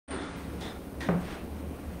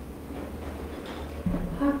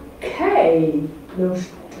Okay, not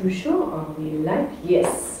too sure. Are we live?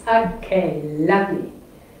 Yes. Okay, lovely.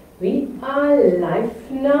 We are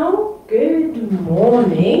live now. Good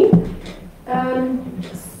morning.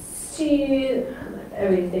 See,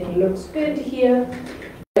 everything looks good here.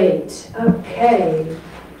 Great. Okay.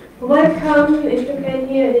 Welcome. If you can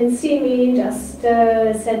hear and see me, just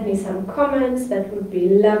send me some comments. That would be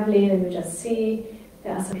lovely. And we just see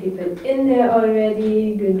there are some people in there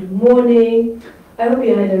already. Good morning. I hope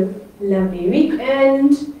you had a lovely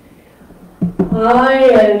weekend. I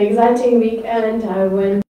had an exciting weekend. I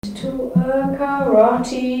went to a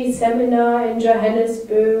karate seminar in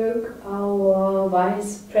Johannesburg. Our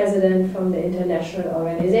vice president from the international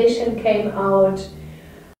organization came out.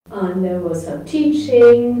 And there was some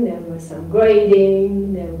teaching, there was some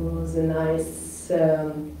grading, there was a nice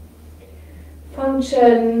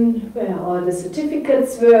function where all the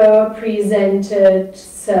certificates were presented.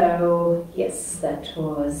 So yes, that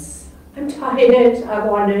was, I'm tired, I'm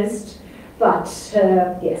honest, but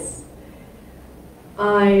yes,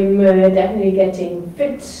 I'm definitely getting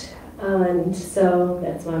fit, and so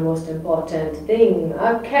that's my most important thing.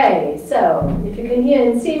 Okay, so if you can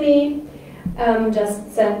hear and see me,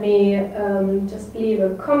 just send me, just leave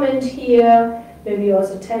a comment here, maybe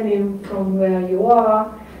also tell me from where you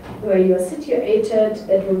are, where you are situated.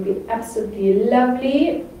 That would be absolutely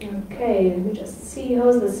lovely. Okay, let me just see,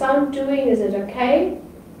 how's the sound doing, is it okay?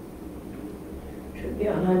 Should be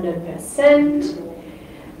on 100%.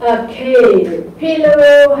 Okay,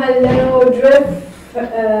 hello, Drift.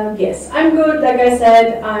 Yes, I'm good. Like I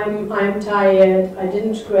said, I'm tired. I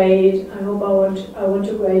didn't grade. I hope I want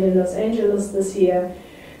to grade in Los Angeles this year.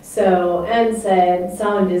 So Anne said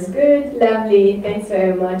sound is good, lovely. Thanks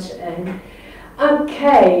very much. And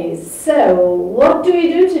okay, so what do we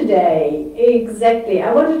do today? Exactly.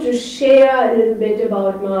 I wanted to share a little bit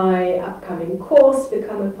about my upcoming course,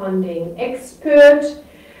 Become a Funding Expert.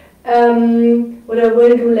 What I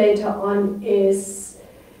will do later on is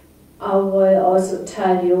I will also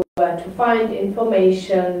tell you where to find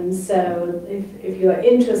information, so if you are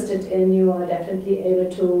interested in, you are definitely able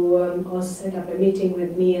to also set up a meeting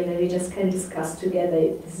with me, and then we just can discuss together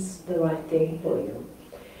if this is the right thing for you.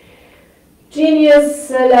 Genius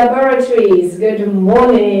Laboratories, good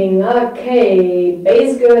morning. Okay,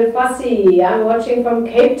 Base Girl Fussy, I'm watching from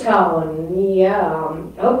Cape Town. Yeah,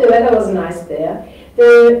 I hope the weather was nice there.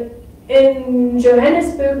 In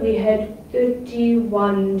Johannesburg we had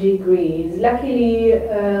 31 degrees. Luckily,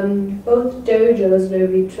 both dojos where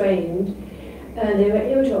we trained, they were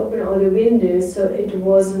able to open all the windows, so it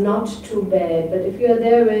was not too bad. But if you're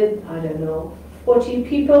there with, I don't know, 40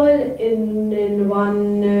 people in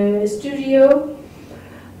one studio,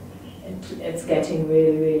 it's getting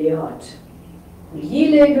really, really hot.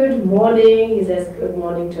 Yile, good morning. He says good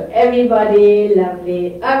morning to everybody.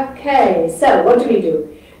 Lovely. Okay, so what do we do?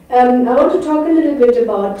 I want to talk a little bit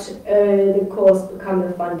about the course Become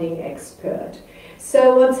a Funding Expert.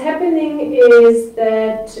 So what's happening is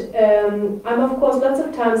that I'm of course lots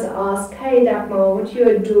of times asked, hey Dagmar, what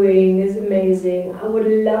you're doing is amazing. I would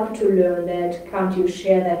love to learn that. Can't you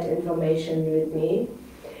share that information with me?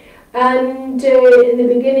 And in the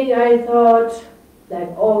beginning I thought,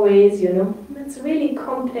 like always, you know, it's really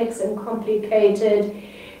complex and complicated.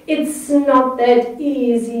 It's not that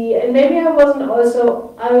easy, and maybe I wasn't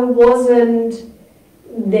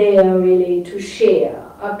there really to share.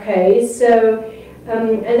 Okay, so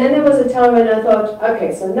and then there was a time when I thought,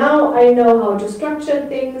 okay, so now I know how to structure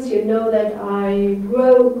things. You know that I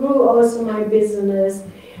grew also my business.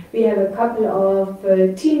 We have a couple of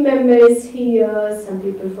team members here, some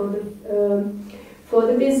people for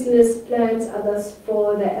the business plans, others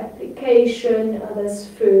for the application, others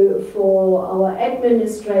for our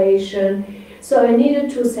administration. So I needed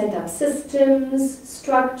to set up systems,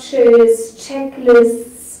 structures,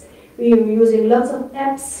 checklists. We were using lots of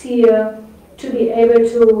apps here to be able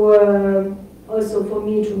to, also for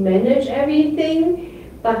me to manage everything,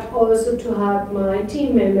 but also to help my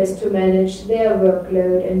team members to manage their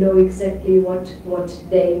workload and know exactly what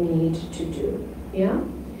they need to do. Yeah.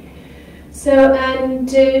 So, and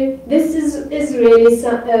this is really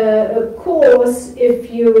a course if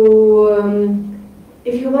you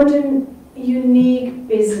want a unique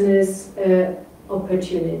business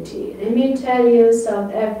opportunity. Let me tell you,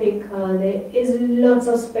 South Africa, there is lots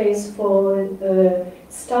of space for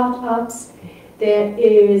startups. There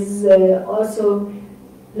is also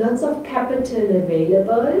lots of capital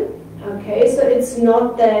available. Okay, so it's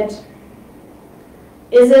not that,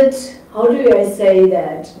 how do I say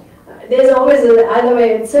that? there's always either way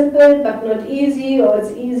it's simple but not easy, or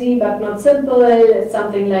it's easy but not simple,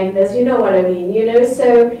 something like this. You know what I mean, you know?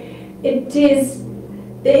 So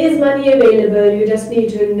there is money available, you just need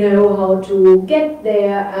to know how to get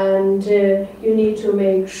there, and you need to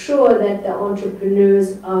make sure that the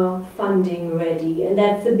entrepreneurs are funding ready, and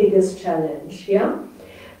that's the biggest challenge, yeah?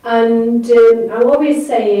 And I'm always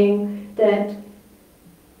saying that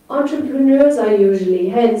entrepreneurs are usually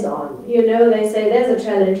hands-on. You know, they say there's a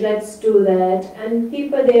challenge, let's do that. And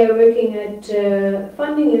people, they are working at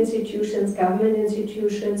funding institutions, government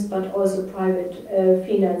institutions, but also private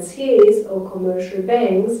financiers or commercial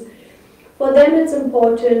banks. For them it's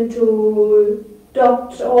important to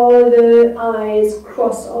dot all the I's,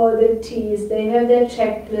 cross all the T's. They have their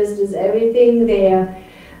checklist, is everything there.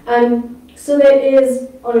 And so there is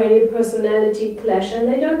already a personality clash, and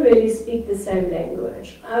they don't really speak the same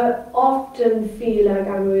language. I often feel like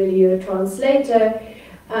I'm really a translator,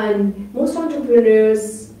 and most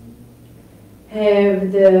entrepreneurs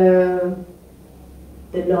have the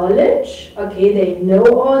knowledge, okay, they know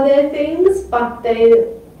all their things, but they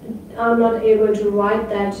are not able to write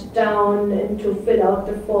that down and to fill out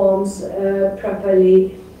the forms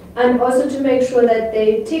properly. And also to make sure that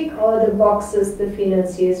they tick all the boxes the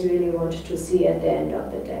financiers really want to see at the end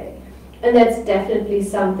of the day. And that's definitely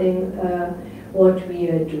something what we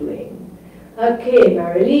are doing. Okay,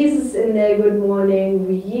 Marilise is in there, good morning.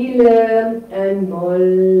 Wiele and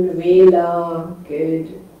Molwela,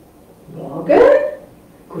 good morgen?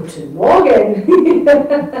 Guten Morgen.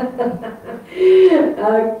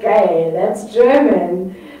 Okay, that's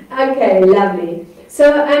German. Okay, lovely. So,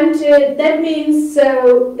 and that means,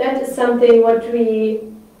 so that is something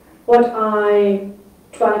what I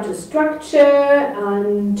try to structure,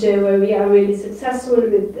 and where we are really successful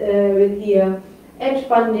with here at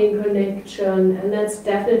Funding Connection, and that's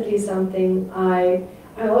definitely something I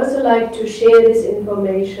also like to share this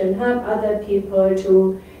information, help other people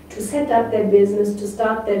to set up their business, to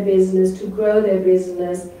start their business, to grow their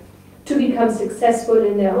business, to become successful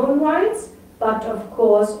in their own rights, but of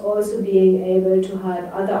course also being able to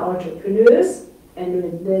help other entrepreneurs, and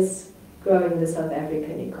with this growing the South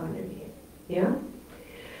African economy. Yeah.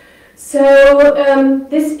 So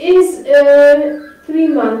this is a 3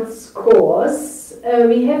 months course.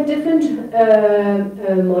 We have different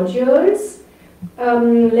modules.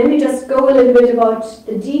 Let me just go a little bit about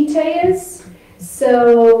the details.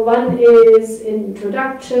 So one is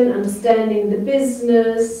introduction, understanding the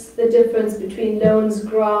business, the difference between loans,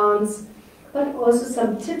 grants, but also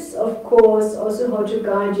some tips, of course, also how to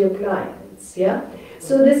guide your clients. Yeah.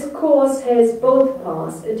 So this course has both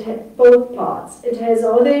parts. It has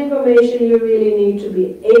all the information you really need to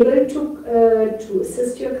be able to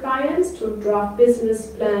assist your clients, to draft business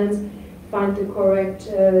plans, find the correct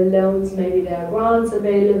loans, maybe there are grants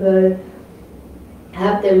available,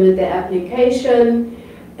 help them with their application.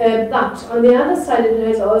 But on the other side, it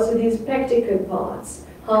has also these practical parts.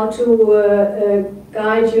 How to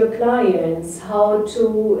guide your clients, how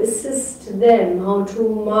to assist them, how to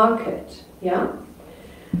market. Yeah?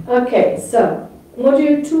 Okay, so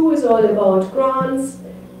Module 2 is all about grants.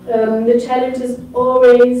 The challenge is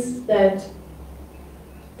always that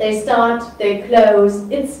they start, they close.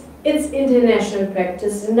 It's international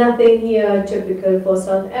practice, nothing here typical for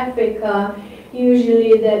South Africa.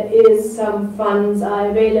 Usually there is some funds are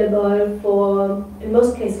available for, in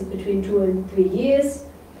most cases, between 2 and 3 years.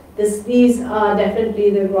 These are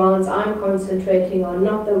definitely the grants I'm concentrating on,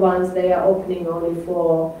 not the ones they are opening only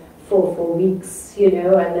for 4 weeks, you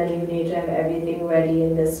know, and then you need to have everything ready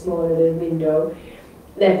in this small little window.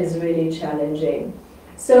 That is really challenging.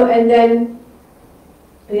 So, and then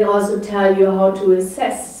we also tell you how to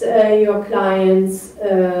assess your client's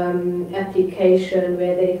application,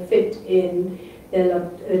 where they fit in. There are a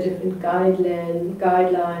lot of different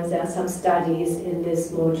guidelines. There are some studies in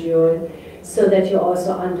this module, so that you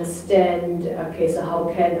also understand, okay, so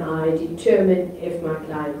how can I determine if my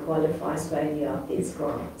client qualifies for any of these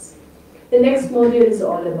grants. The next module is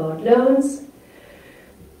all about loans,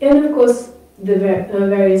 and of course the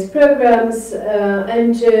various programs,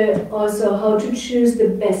 and also how to choose the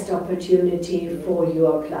best opportunity for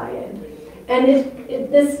your client. And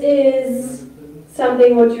this is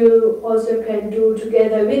something what you also can do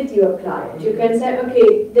together with your client. You can say,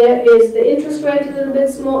 okay, there is the interest rate a little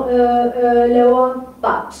bit lower,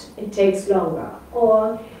 but it takes longer.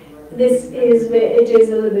 Or this is where it is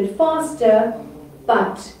a little bit faster,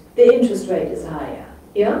 but the interest rate is higher.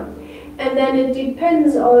 Yeah? And then it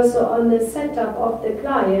depends also on the setup of the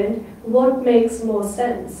client, what makes more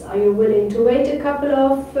sense. Are you willing to wait a couple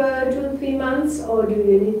of 2 or 3 months, or do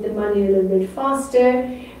you need the money a little bit faster?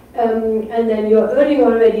 and then you're earning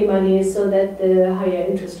already money, so that the higher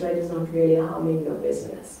interest rate is not really harming your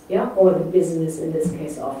business, yeah, or the business in this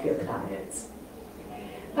case of your clients.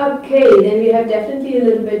 Okay, then we have definitely a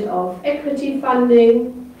little bit of equity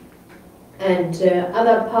funding and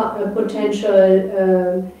other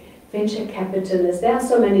potential venture capitalists. There are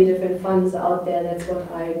so many different funds out there. That's what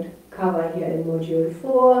I cover here in Module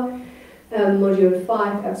 4. Module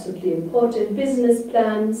 5, absolutely important, business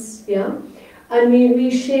plans, yeah. And we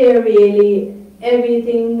share really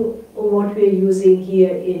everything what we're using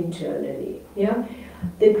here internally, yeah.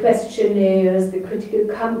 The questionnaires, the critical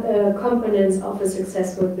components of a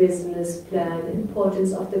successful business plan,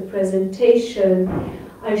 importance of the presentation.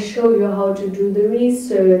 I show you how to do the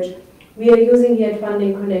research. We are using here at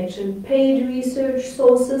Funding Connection paid research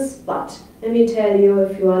sources, but let me tell you,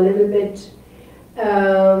 if you are a little bit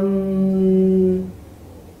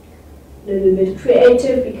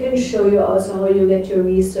creative, we can show you also how you get your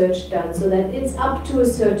research done so that it's up to a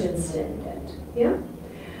certain standard. Yeah?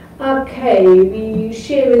 Okay, we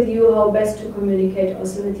share with you how best to communicate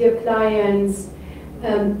also with your clients,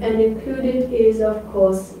 and included is of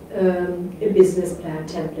course a business plan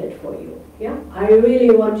template for you. Yeah? I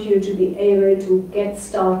really want you to be able to get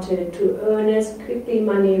started, to earn as quickly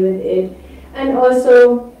money with it, and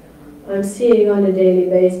also I'm seeing on a daily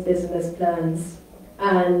basis business plans.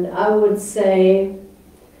 And I would say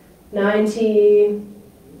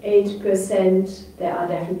 98% there are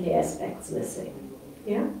definitely aspects missing.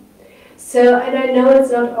 Yeah? So, and I know it's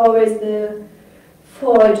not always the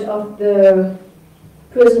fault of the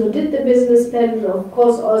person who did the business plan, and of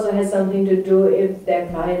course also has something to do if their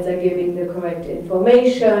clients are giving the correct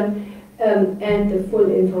information and the full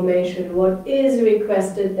information what is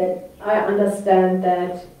requested. That I understand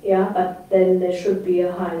that, yeah, but then there should be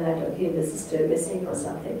a highlight, okay, this is still missing or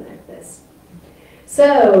something like this.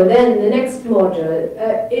 So then the next module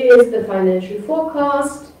is the financial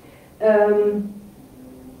forecast.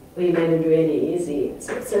 We made it really easy.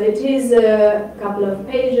 So it is a couple of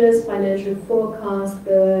pages, financial forecast,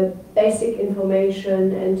 the basic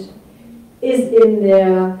information, and is in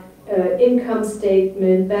there income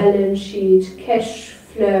statement, balance sheet, cash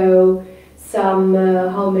flow, some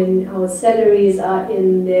how salaries are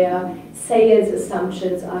in there, sales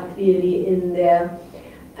assumptions are clearly in there,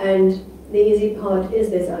 and the easy part is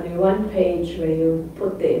there's only one page where you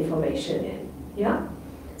put the information in. Yeah.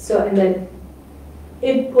 So and then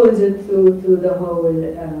it pulls it through the whole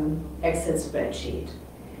Excel spreadsheet.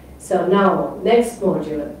 So now, next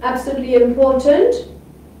module, absolutely important.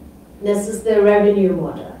 This is the revenue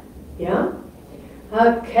model. Yeah?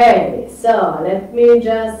 Okay, so let me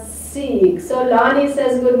just see. So Lani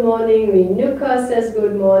says good morning, Renuka says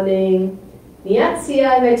good morning,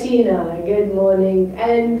 Niazia Bettina, good morning,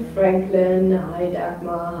 and Franklin, hi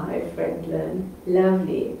Dagmar, hi Franklin,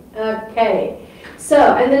 lovely. Okay, so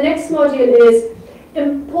and the next module is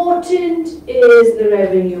important is the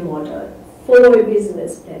revenue model for a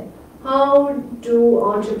business plan. How do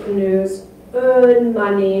entrepreneurs earn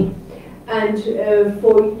money? And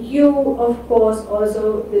for you, of course,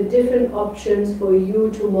 also the different options for you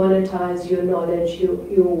to monetize your knowledge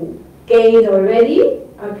you gained already,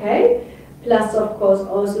 okay? Plus, of course,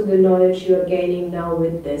 also the knowledge you're gaining now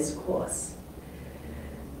with this course.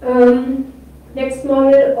 Next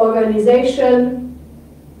model, organization.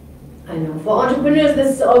 I know for entrepreneurs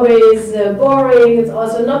this is always boring, it's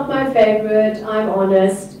also not my favorite, I'm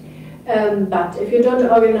honest. But if you don't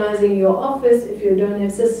organizing your office, if you don't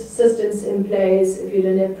have systems in place, if you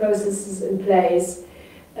don't have processes in place,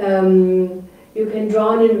 you can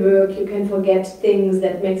drown in work, you can forget things,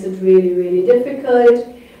 that makes it really, really difficult.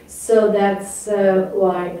 So that's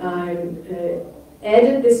why I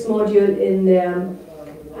added this module in there.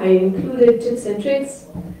 I included tips and tricks,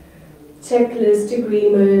 checklist,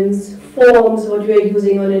 agreements, forms, what we are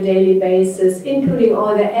using on a daily basis, including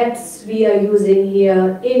all the apps we are using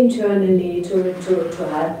here internally to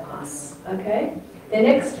help us. Okay? The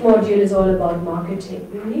next module is all about marketing.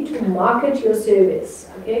 You need to market your service.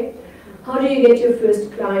 Okay? How do you get your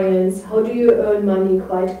first clients? How do you earn money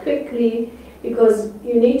quite quickly? Because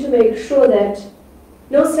you need to make sure that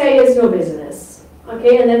no sales, no business.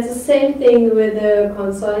 Okay, and that's the same thing with a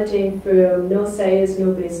consulting firm, no sales,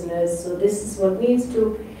 no business. So this is what needs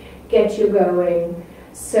to get you going.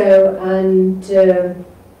 So, and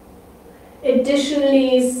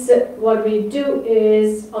additionally, what we do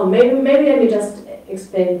is, or maybe let me just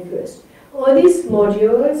explain first. All these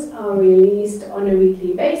modules are released on a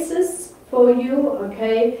weekly basis for you,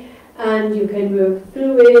 okay? And you can work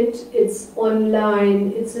through it, it's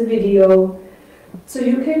online, it's a video. So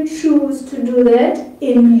you can choose to do that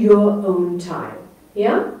in your own time,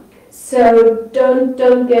 yeah? So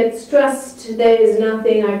don't get stressed. There is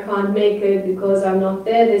nothing, I can't make it because I'm not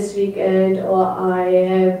there this weekend, or I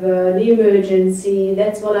have an emergency.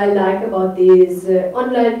 That's what I like about these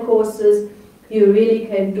online courses. You really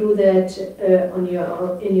can do that in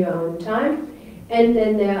your own time. And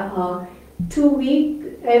then there are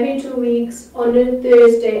every 2 weeks on a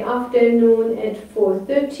Thursday afternoon at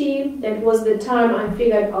 4:30. That was the time I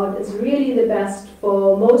figured out is really the best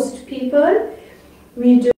for most people.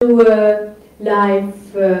 We do a live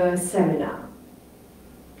seminar.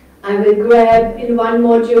 I will grab in one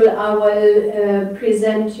module, I will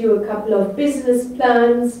present you a couple of business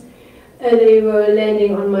plans. They were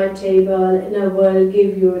landing on my table, and I will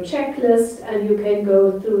give you a checklist, and you can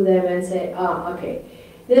go through them and say, okay,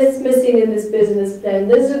 this is missing in this business plan,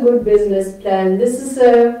 this is a good business plan, this is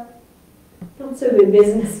a not so good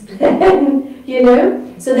business plan, you know,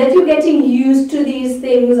 so that you're getting used to these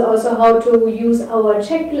things, also how to use our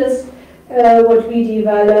checklist, what we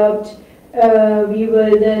developed. We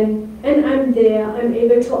will then, and I'm there, I'm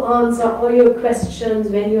able to answer all your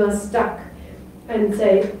questions when you are stuck and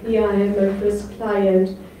say, yeah, I have my first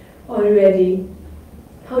client already.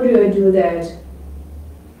 How do I do that?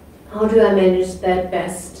 How do I manage that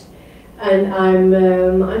best? And I'm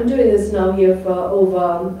doing this now here for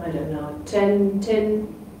over, I don't know, 10,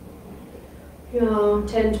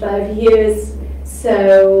 12 years.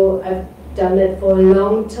 So I've done that for a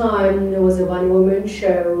long time. There was a one-woman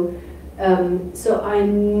show. So I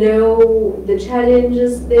know the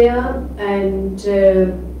challenges there, and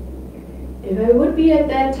if I would be at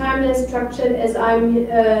that time as structured as I'm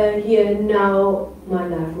here now, my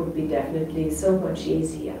life would be definitely so much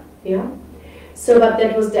easier. Yeah. So, but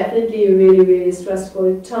that was definitely a really, really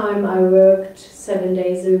stressful time. I worked 7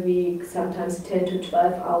 days a week, sometimes 10 to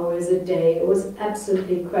 12 hours a day. It was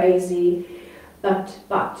absolutely crazy, but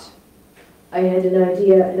I had an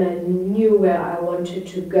idea and I knew where I wanted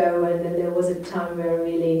to go, and then there was a time where I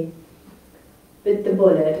really bit the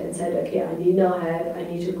bullet and said, okay, I need now help, I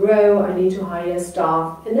need to grow, I need to hire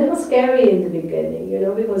staff. And that was scary in the beginning, you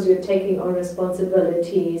know, because you're taking on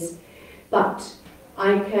responsibilities, but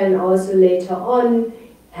I can also later on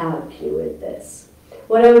help you with this.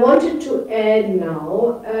 What I wanted to add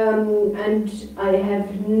now, and I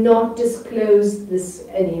have not disclosed this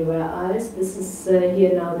anywhere else, this is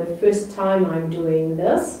here now the first time I'm doing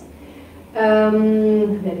this.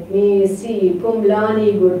 Let me see,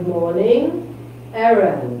 Pumlani, good morning.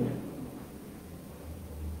 Aaron.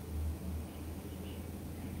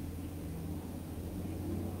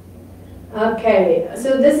 Okay,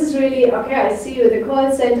 so this is really, okay, I see you, the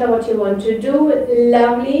call center, what you want to do,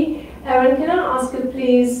 lovely. Aaron, can I ask you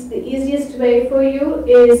please, the easiest way for you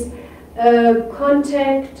is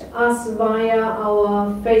contact us via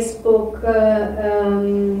our Facebook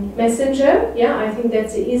Messenger. Yeah, I think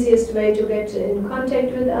that's the easiest way to get in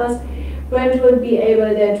contact with us. Brent will be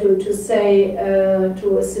able there to say,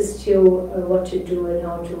 to assist you what to do and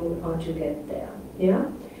how to get there. Yeah?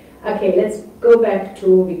 Okay, let's go back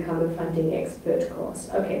to Become a Funding Expert course.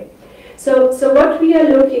 Okay, so what we are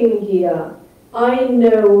looking here, I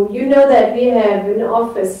know, you know that we have an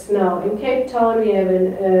office now in Cape Town, we have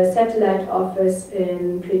a satellite office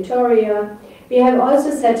in Pretoria, we have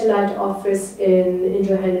also a satellite office in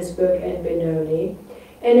Johannesburg and Benoni.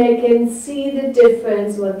 And I can see the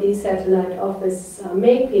difference what these satellite offices are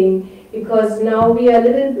making, because now we are a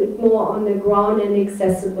little bit more on the ground and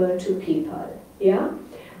accessible to people, yeah,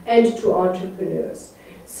 and to entrepreneurs.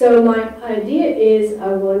 So my idea is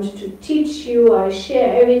I want to teach you, I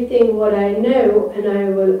share everything what I know, and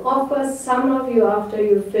I will offer some of you after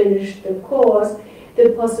you finish the course the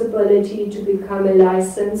possibility to become a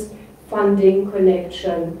licensed funding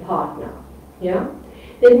connection partner, yeah.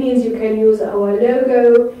 That means you can use our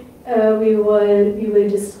logo. We will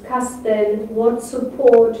discuss then what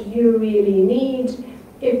support you really need.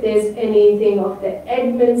 If there's anything of the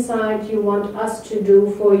admin side you want us to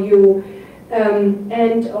do for you.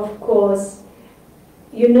 And of course,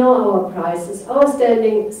 you know our prices. Our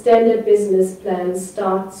standard business plan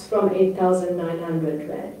starts from 8,900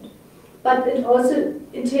 Rand. But it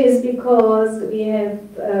is because we have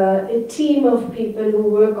a team of people who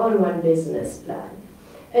work on one business plan.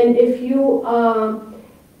 And if you are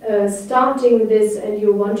starting this and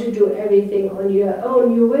you want to do everything on your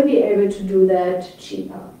own, you will be able to do that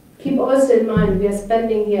cheaper. Keep also in mind, we are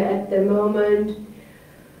spending here at the moment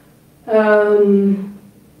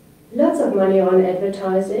lots of money on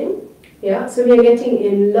advertising. Yeah, so we are getting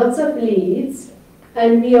in lots of leads,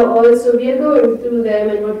 and we are going through them,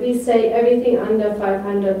 and what we say, everything under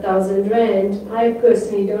 500,000 Rand, I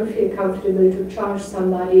personally don't feel comfortable to charge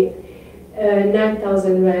somebody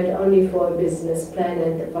 9,000 Rand only for a business plan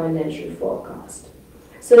and the financial forecast.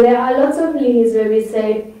 So there are lots of leads where we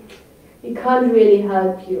say, we can't really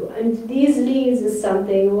help you. And these leads is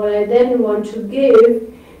something what I then want to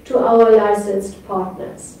give to our licensed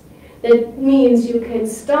partners. That means you can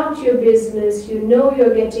start your business, you know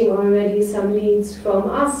you're getting already some leads from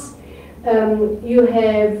us. You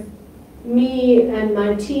have me and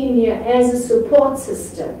my team here as a support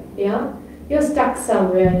system, yeah? You're stuck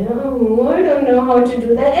somewhere, you know, I don't know how to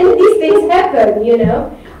do that, and these things happen, you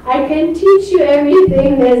know. I can teach you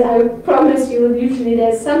everything, as I promise you, usually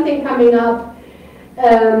there's something coming up,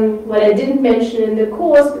 what I didn't mention in the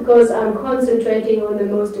course because I'm concentrating on the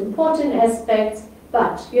most important aspects,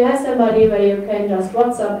 but you have somebody where you can just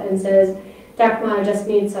WhatsApp and says, Dagmar, I just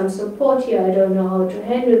need some support here, I don't know how to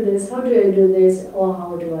handle this, how do I do this, or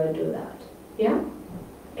how do I do that, yeah?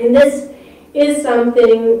 And this is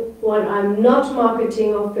something what I'm not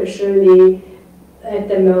marketing officially at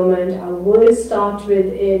the moment. I will start with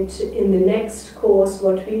it in the next course,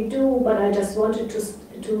 what we do, but I just wanted to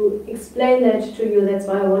explain that to you. That's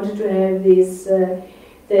why I wanted to have this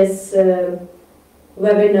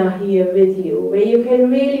webinar here with you, where you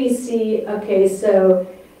can really see, okay, so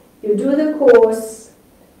you do the course,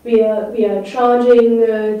 we are charging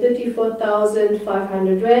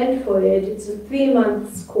 34,500 Rand for it. It's a 3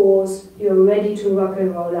 months course. You're ready to rock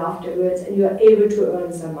and roll afterwards, and you are able to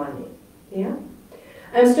earn some money. Yeah,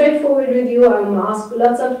 I'm straightforward with you. I'm asked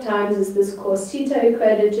lots of times, is this course CETA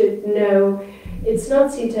accredited? No, it's not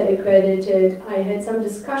CETA accredited. I had some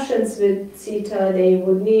discussions with CETA. They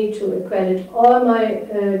would need to accredit all my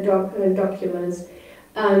documents.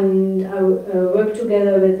 And I worked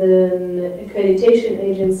together with an accreditation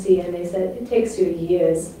agency, and they said it takes you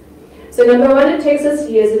years. So number one, it takes us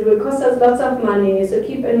years, it will cost us lots of money, so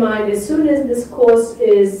keep in mind, as soon as this course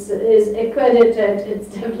is accredited, it's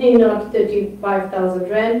definitely not 35,000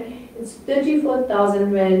 Rand, it's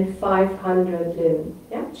 34,000 Rand 500 Lin.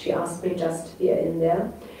 Yeah, she asked me just here in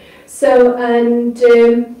there. So, and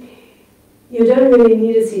you don't really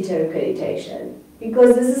need a CETA accreditation,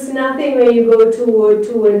 because this is nothing where you go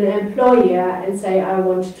to an employer and say, I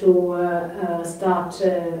want to start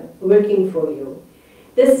working for you.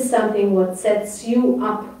 This is something what sets you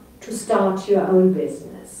up to start your own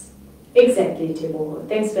business. Exactly, Timo.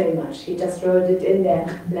 Thanks very much. He just wrote it in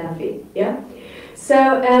there, laughing. Yeah. So,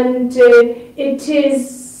 and it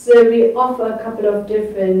is, we offer a couple of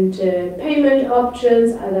different payment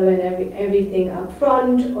options, either when everything up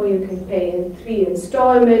front, or you can pay in 3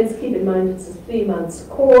 installments. Keep in mind it's a 3 months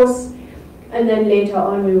course, and then later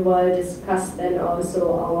on we will discuss then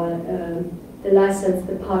also our the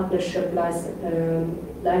partnership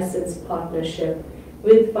license partnership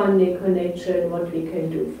with Funding Connection, what we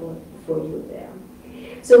can do for you there.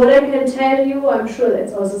 So what I can tell you, I'm sure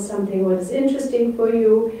that's also something what is interesting for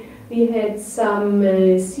you. We had some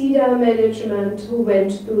CEDA management who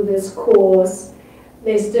went through this course.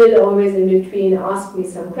 They still always in between ask me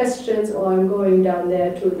some questions, or I'm going down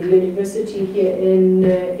there to the university here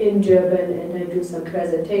in Durban, and I do some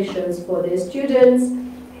presentations for their students.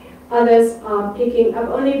 Others are picking up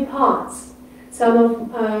only parts. Some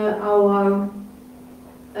of our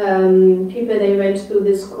people, they went through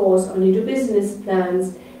this course only do business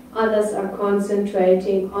plans. Others are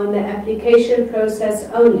concentrating on the application process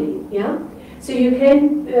only. Yeah, so you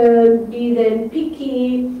can be then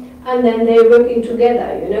picky, and then they're working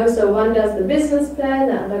together. You know, so one does the business plan,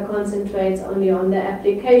 the other concentrates only on the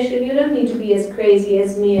application. You don't need to be as crazy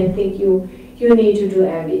as me and think you need to do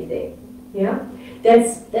everything. Yeah.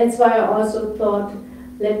 That's why I also thought,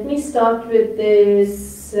 let me start with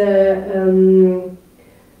this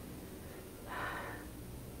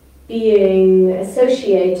being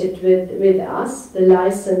associated with us, the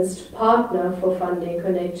licensed partner for Funding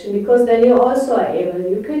Connection, because then you also are able,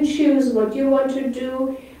 you can choose what you want to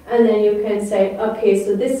do, and then you can say, okay,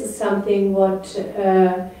 so this is something what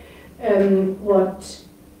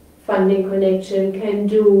Funding Connection can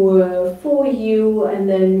do for you, and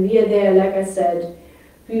then we are there, like I said,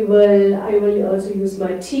 I will also use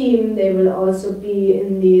my team. They will also be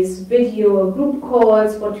in these video or group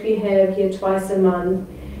calls, what we have here twice a month,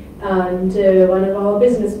 and one of our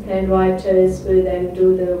business plan writers will then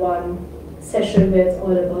do the one session where it's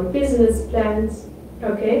all about business plans,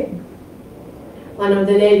 okay? One of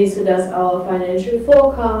the ladies who does our financial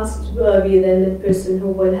forecast will be then the person who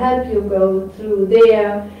will help you go through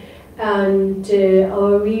there, and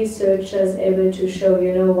our researchers able to show,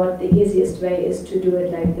 you know, what the easiest way is to do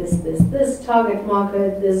it, like this target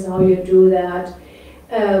market, this is how you do that,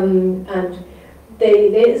 and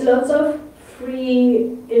there is lots of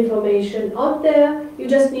free information out there. You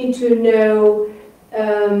just need to know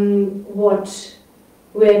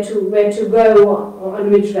where to go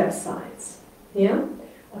on which websites. Yeah.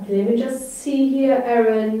 Okay, let me just see here,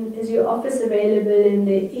 Aaron. Is your office available in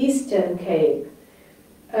the Eastern Cape?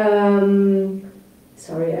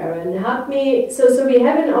 Sorry, Aaron, help me. So we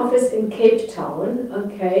have an office in Cape Town,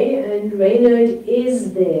 okay, and Reynold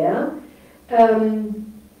is there.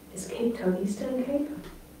 Is Cape Town Eastern Cape?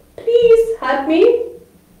 Please help me.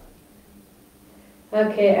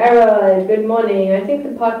 Okay, Errol, good morning. I think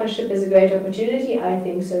the partnership is a great opportunity. I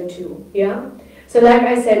think so too, yeah? So like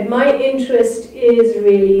I said, my interest is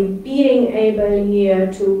really being able here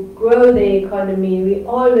to grow the economy. We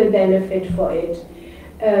all will benefit from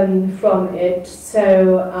it.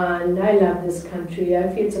 So, and I love this country. I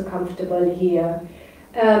feel so comfortable here.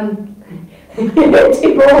 Thibault,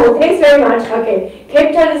 thanks very much. Okay,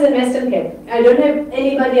 Cape Town is in Western Cape. I don't have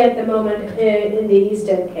anybody at the moment in the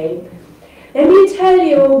Eastern Cape. Let me tell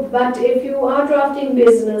you, but if you are drafting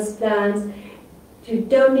business plans, you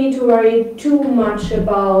don't need to worry too much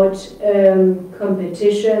about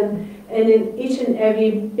competition. And in each and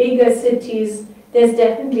every bigger cities, there's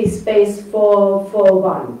definitely space for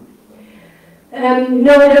one.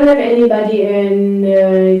 No, I don't have anybody in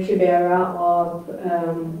Kibera or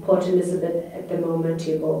Port Elizabeth at the moment,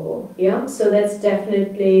 Thibault. Yeah, so that's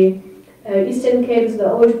definitely Eastern Cape is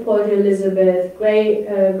the old Port Elizabeth,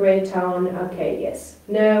 Greytown. Okay, yes.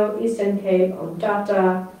 No, Eastern Cape on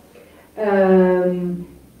data.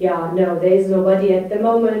 Yeah, no, there is nobody at the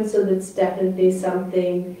moment, so that's definitely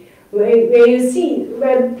something where you see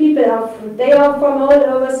where people they are from all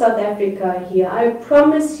over South Africa here. I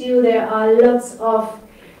promise you there are lots of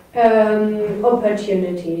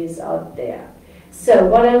opportunities out there. So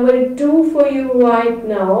what I will do for you right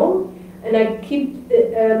now, and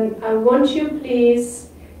I want you please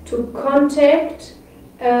to contact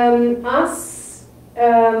us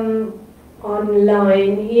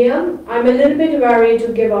online here. I'm a little bit worried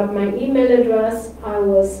to give out my email address. I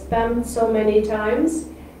was spammed so many times.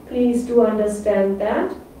 Please do understand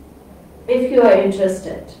that. If you are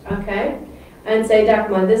interested, okay, and say,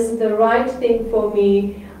 Dagmar, this is the right thing for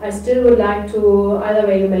me. I still would like to, either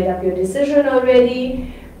way you made up your decision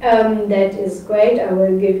already, that is great. I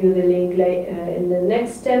will give you the link in the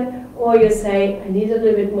next step. Or you say, I need a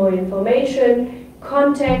little bit more information.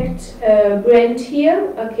 Contact Brent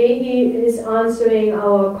here. Okay, he is answering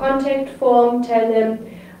our contact form. Tell him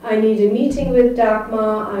I need a meeting with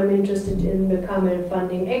Dagmar. I'm interested in becoming a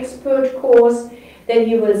funding expert course. Then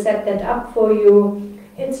he will set that up for you.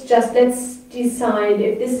 It's just let's decide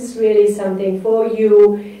if this is really something for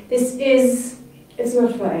you. It's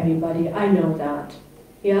not for everybody. I know that.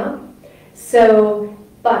 Yeah. So,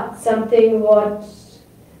 but something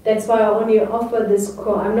that's why I only offer this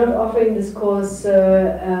course. I'm not offering this course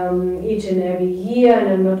each and every year, and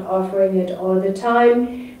I'm not offering it all the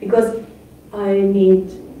time because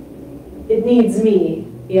it needs me,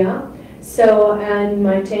 yeah. So, and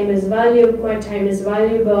my time is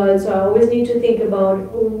valuable. So I always need to think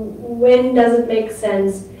about when does it make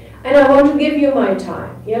sense, and I want to give you my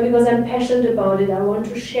time, yeah, because I'm passionate about it. I want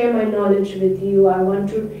to share my knowledge with you. I want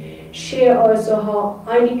to share also how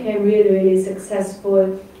I became really, really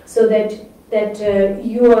successful, so that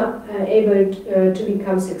you are able to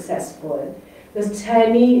become successful. Because tell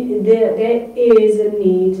me, there is a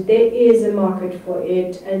need, there is a market for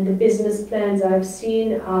it, and the business plans I've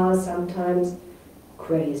seen are sometimes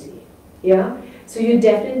crazy, yeah? So you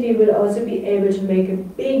definitely will also be able to make a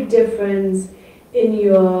big difference in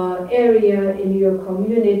your area, in your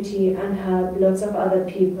community, and help lots of other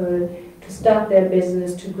people to start their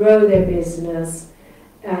business, to grow their business,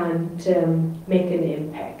 and make an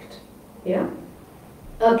impact, yeah?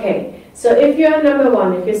 Okay, so if you're number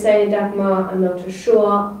one, if you say, Dagmar, I'm not too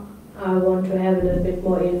sure, I want to have a little bit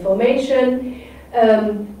more information,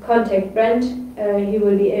 contact Brent. He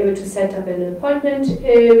will be able to set up an appointment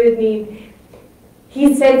with me.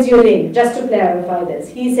 He sends you a link, just to clarify this.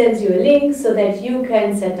 He sends you a link so that you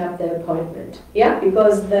can set up the appointment, yeah?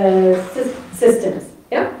 Because the systems,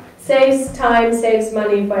 yeah? Saves time, saves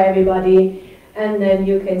money for everybody, and then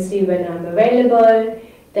you can see when I'm available.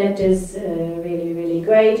 That is really, really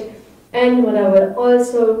great. And what I will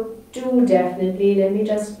also do definitely, let me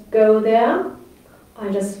just go there. I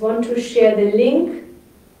just want to share the link.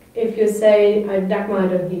 If you say, Dagmar, I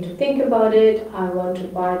don't need to think about it, I want to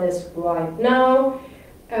buy this right now,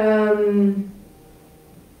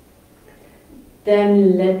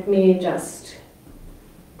 then let me just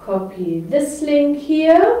copy this link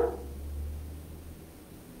here.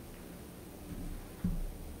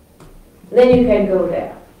 Then you can go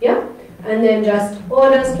there, yeah? And then just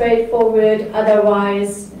order straightforward.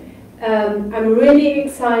 Otherwise, I'm really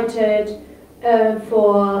excited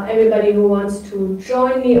for everybody who wants to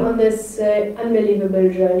join me on this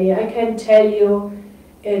unbelievable journey. I can tell you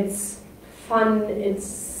it's fun, it's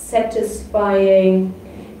satisfying.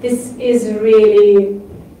 This is really,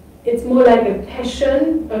 it's more like a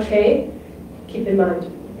passion, okay? Keep in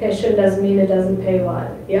mind, passion doesn't mean it doesn't pay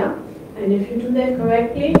well, yeah? And if you do that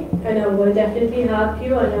correctly, and I will definitely help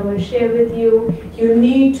you and I will share with you, you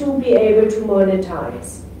need to be able to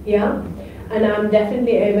monetize, yeah? And I'm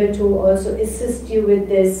definitely able to also assist you with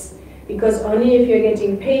this, because only if you're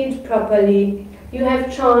getting paid properly, you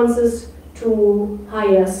have chances to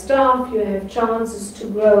hire staff, you have chances to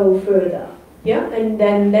grow further, yeah? And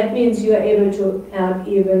then that means you're able to help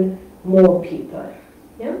even more people,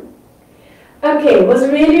 yeah? Okay, it was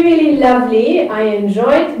really, really lovely. I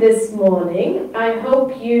enjoyed this morning. I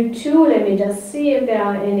hope you too. Let me just see if there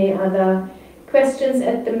are any other questions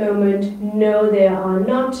at the moment. No, there are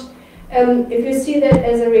not. If you see that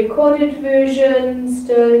as a recorded version,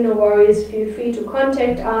 still no worries, feel free to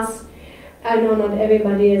contact us. I know not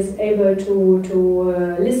everybody is able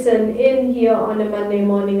to listen in here on a Monday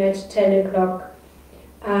morning at 10 o'clock.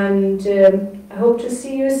 And I hope to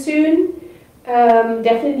see you soon.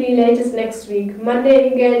 Definitely latest next week.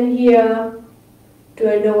 Monday again here. Do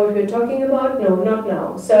I know what we're talking about? No, not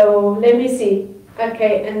now. So let me see.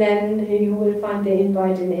 Okay, and then you will find the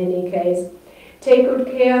invite in any case. Take good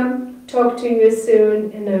care. Talk to you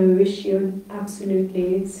soon, and I wish you an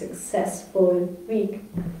absolutely successful week.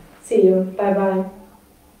 See you. Bye bye.